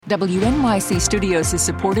WNYC Studios is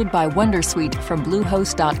supported by Wondersuite from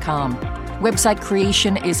Bluehost.com. Website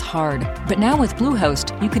creation is hard, but now with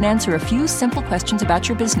Bluehost, you can answer a few simple questions about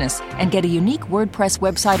your business and get a unique WordPress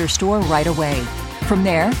website or store right away. From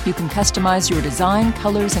there, you can customize your design,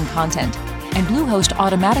 colors, and content. And Bluehost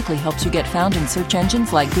automatically helps you get found in search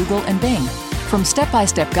engines like Google and Bing. From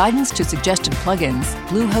step-by-step guidance to suggested plugins,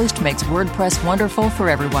 Bluehost makes WordPress wonderful for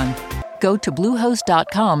everyone. Go to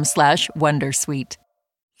bluehost.com/wondersuite.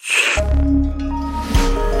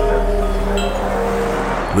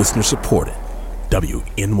 Listener supported.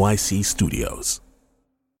 WNYC Studios.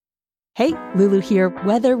 Hey, Lulu here.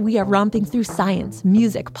 Whether we are romping through science,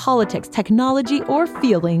 music, politics, technology, or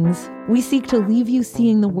feelings, we seek to leave you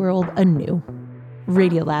seeing the world anew.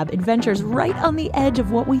 Radiolab adventures right on the edge of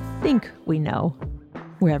what we think we know.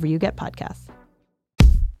 Wherever you get podcasts.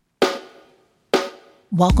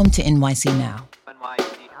 Welcome to NYC Now,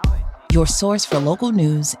 your source for local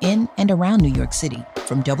news in and around New York City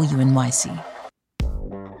from WNYC.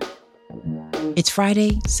 It's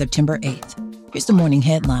Friday, September 8th. Here's the morning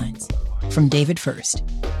headlines from David First.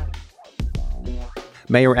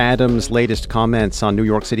 Mayor Adams' latest comments on New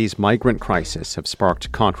York City's migrant crisis have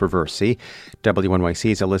sparked controversy.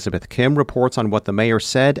 WNYC's Elizabeth Kim reports on what the mayor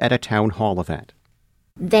said at a town hall event.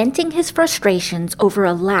 Venting his frustrations over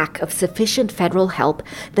a lack of sufficient federal help,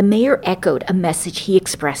 the mayor echoed a message he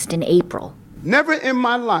expressed in April. Never in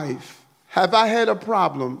my life have I had a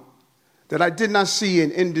problem that I did not see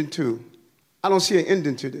an ending to. I don't see an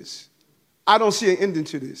ending to this. I don't see an ending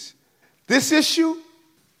to this. This issue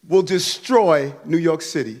will destroy New York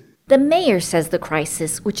City. The mayor says the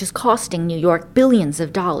crisis, which is costing New York billions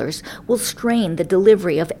of dollars, will strain the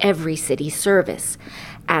delivery of every city service.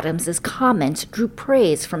 Adams's comments drew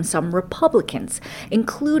praise from some Republicans,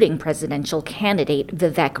 including presidential candidate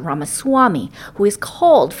Vivek Ramaswamy, who has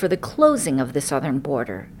called for the closing of the southern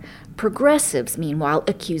border. Progressives, meanwhile,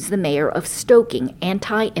 accuse the mayor of stoking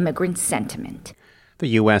anti-immigrant sentiment. The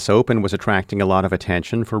U.S. Open was attracting a lot of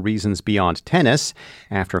attention for reasons beyond tennis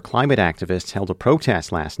after climate activists held a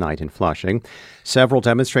protest last night in Flushing. Several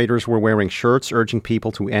demonstrators were wearing shirts urging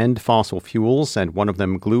people to end fossil fuels, and one of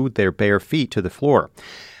them glued their bare feet to the floor.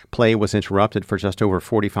 Play was interrupted for just over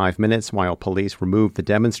 45 minutes while police removed the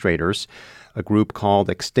demonstrators. A group called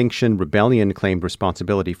Extinction Rebellion claimed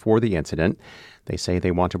responsibility for the incident. They say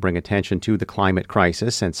they want to bring attention to the climate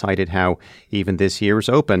crisis and cited how even this year's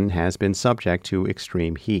Open has been subject to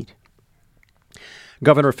extreme heat.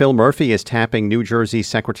 Governor Phil Murphy is tapping New Jersey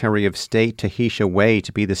Secretary of State Tahesha Way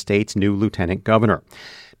to be the state's new lieutenant governor.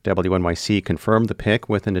 WNYC confirmed the pick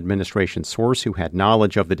with an administration source who had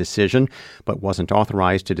knowledge of the decision but wasn't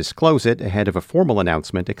authorized to disclose it ahead of a formal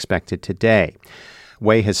announcement expected today.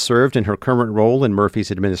 Way has served in her current role in Murphy's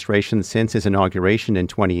administration since his inauguration in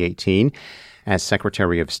 2018. As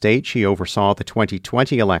Secretary of State, she oversaw the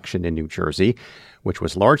 2020 election in New Jersey, which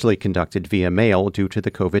was largely conducted via mail due to the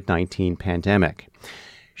COVID-19 pandemic.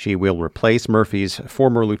 She will replace Murphy's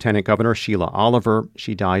former Lieutenant Governor Sheila Oliver.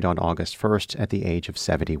 She died on August 1st at the age of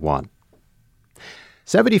 71.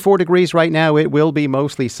 74 degrees right now. It will be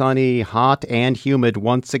mostly sunny, hot, and humid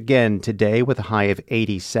once again today with a high of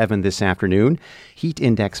 87 this afternoon. Heat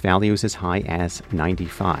index values as high as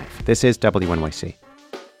 95. This is WNYC.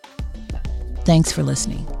 Thanks for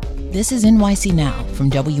listening. This is NYC Now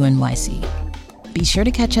from WNYC. Be sure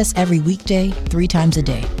to catch us every weekday, 3 times a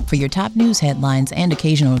day, for your top news headlines and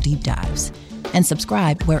occasional deep dives. And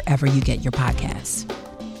subscribe wherever you get your podcasts.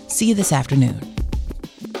 See you this afternoon.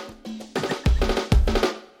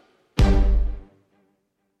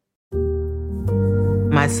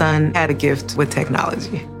 My son had a gift with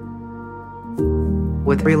technology.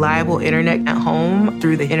 With reliable internet at home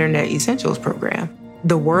through the Internet Essentials program,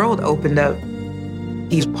 the world opened up.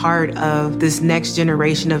 He's part of this next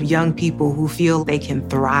generation of young people who feel they can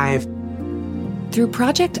thrive. Through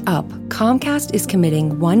Project UP, Comcast is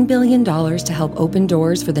committing $1 billion to help open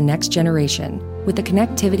doors for the next generation with the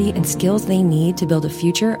connectivity and skills they need to build a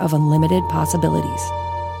future of unlimited possibilities.